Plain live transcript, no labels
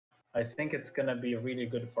I think it's gonna be really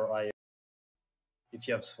good for I/O. If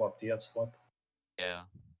you have swap, do you have swap? Yeah.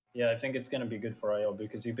 Yeah, I think it's gonna be good for I/O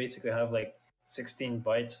because you basically have like 16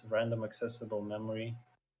 bytes random accessible memory,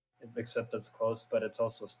 except it's closed, but it's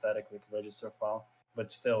also static like register file.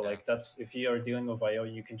 But still, Yeah. like that's if you are dealing with I/O,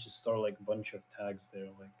 you can just store like a bunch of tags there.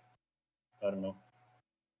 Like I don't know,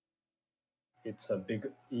 it's a big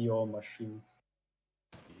EO machine.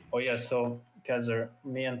 Oh yeah, so Kaiser,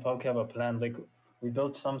 me and Pauk have a plan. Like we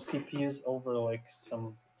built some CPUs over like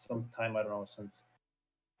some time. I don't know since.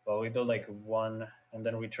 Well, we built like one, and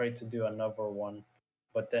then we tried to do another one,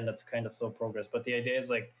 but then it's kind of slow progress. But the idea is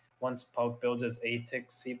like once Pauk builds his ATIC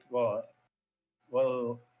CPU,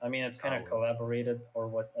 well, I mean it's kind of collaborated or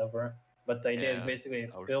whatever. But the idea is Yeah, basically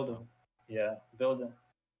it's ours build, now. yeah,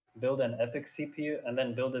 build an Epic CPU and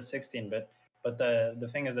then build a 16-bit. But the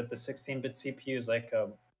thing is that the 16-bit CPU is like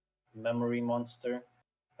a memory monster.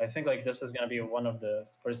 I think like this is gonna be one of the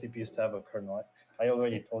first CPUs to have a kernel. I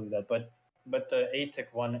already told you that, but the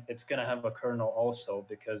ATIC one, it's gonna have a kernel also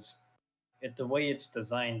because the way it's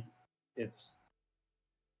designed, it's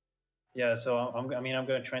yeah. So I mean I'm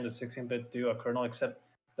gonna try in the 16-bit do a kernel, except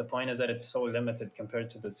the point is that it's so limited compared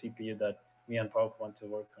to the CPU that me and Pauk want to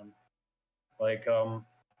work on. Like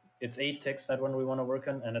it's 8 ticks that one we want to work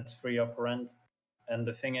on, and it's free operand. And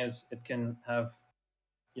the thing is, it can have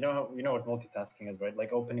you know what multitasking is, right?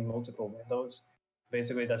 Like opening multiple windows.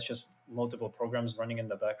 Basically, that's just multiple programs running in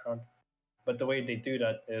the background. But the way they do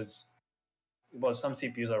that is, well, some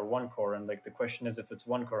CPUs are one core, and like the question is, if it's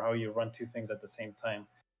one core, how you run two things at the same time?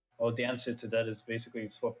 Well, the answer to that is basically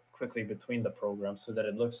swap quickly between the programs so that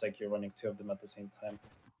it looks like you're running two of them at the same time.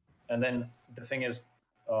 And then the thing is,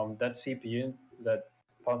 that CPU that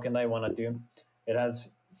Punk and I want to do, it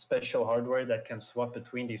has special hardware that can swap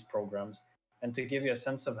between these programs. And to give you a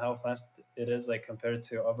sense of how fast it is, like compared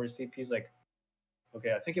to other CPUs, like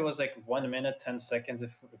okay, I think it was like 1 minute 10 seconds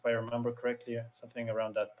if I remember correctly, something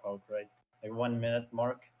around that, Punk, right? Like 1 minute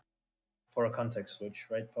mark for a context switch,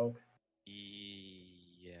 right, Punk?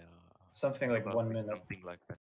 Yeah. Something like Probably 1 minute. something like that.